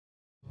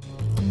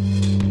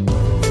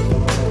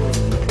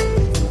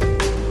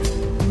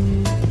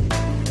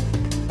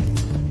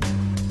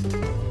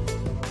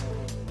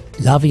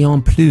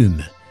L'avion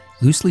plume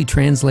loosely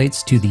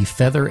translates to the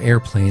feather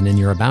airplane, and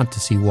you're about to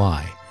see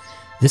why.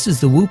 This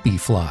is the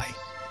WoopyFly.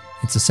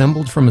 It's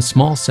assembled from a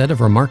small set of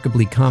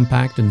remarkably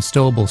compact and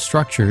stowable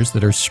structures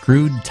that are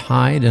screwed,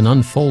 tied, and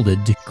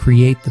unfolded to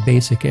create the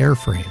basic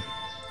airframe.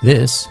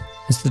 This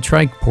is the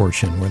trike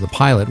portion, where the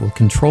pilot will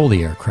control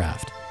the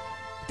aircraft.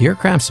 The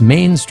aircraft's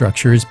main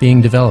structure is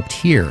being developed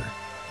here,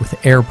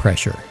 with air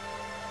pressure.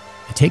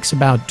 It takes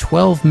about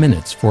 12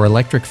 minutes for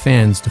electric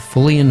fans to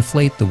fully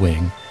inflate the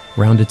wing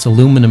around its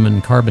aluminum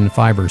and carbon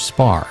fiber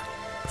spar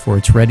before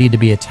it's ready to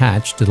be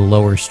attached to the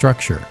lower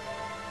structure,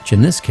 which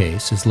in this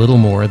case is little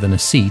more than a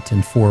seat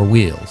and 4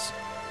 wheels.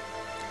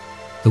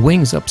 The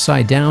wing's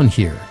upside down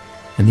here,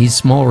 and these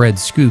small red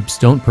scoops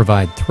don't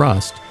provide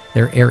thrust,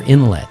 they're air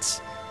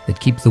inlets that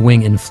keep the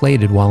wing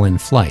inflated while in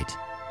flight.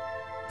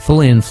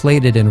 Fully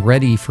inflated and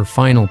ready for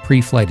final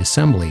pre-flight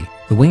assembly,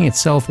 the wing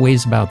itself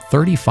weighs about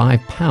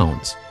 35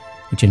 pounds,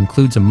 which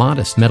includes a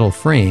modest metal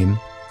frame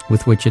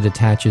with which it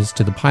attaches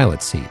to the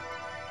pilot's seat.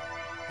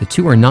 The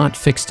two are not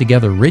fixed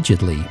together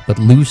rigidly, but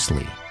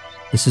loosely.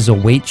 This is a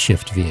weight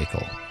shift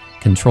vehicle,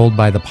 controlled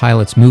by the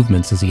pilot's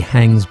movements as he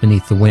hangs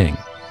beneath the wing.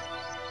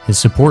 His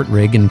support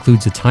rig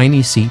includes a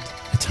tiny seat,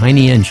 a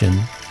tiny engine,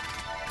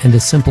 and a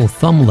simple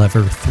thumb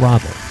lever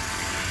throttle.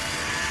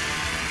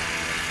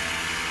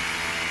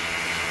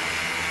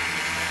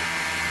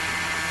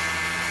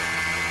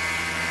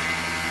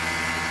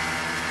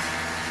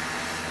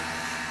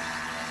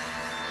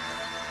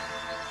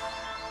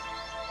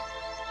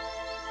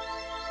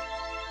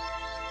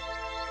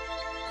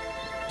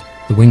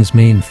 The wing's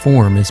main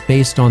form is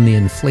based on the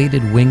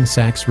inflated wing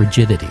sack's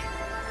rigidity.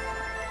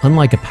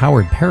 Unlike a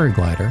powered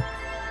paraglider,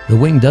 the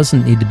wing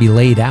doesn't need to be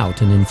laid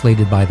out and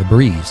inflated by the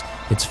breeze.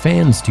 Its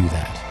fans do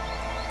that.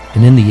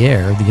 And in the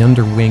air, the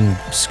underwing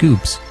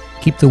scoops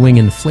keep the wing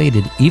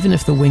inflated even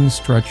if the wing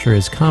structure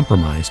is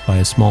compromised by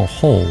a small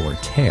hole or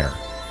tear.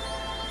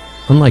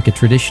 Unlike a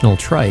traditional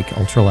trike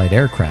ultralight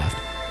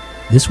aircraft,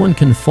 this one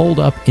can fold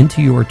up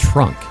into your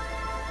trunk,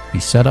 be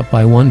set up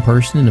by one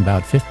person in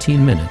about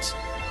 15 minutes,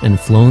 and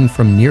flown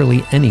from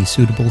nearly any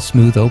suitable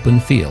smooth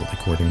open field,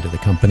 according to the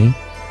company.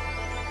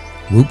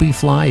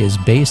 WoopyFly is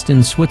based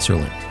in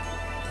Switzerland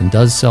and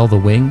does sell the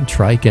wing,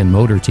 trike, and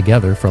motor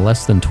together for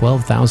less than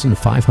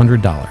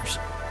 $12,500.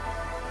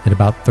 At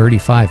about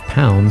 35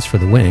 pounds for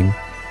the wing,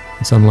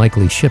 its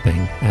unlikely shipping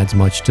adds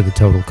much to the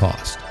total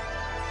cost.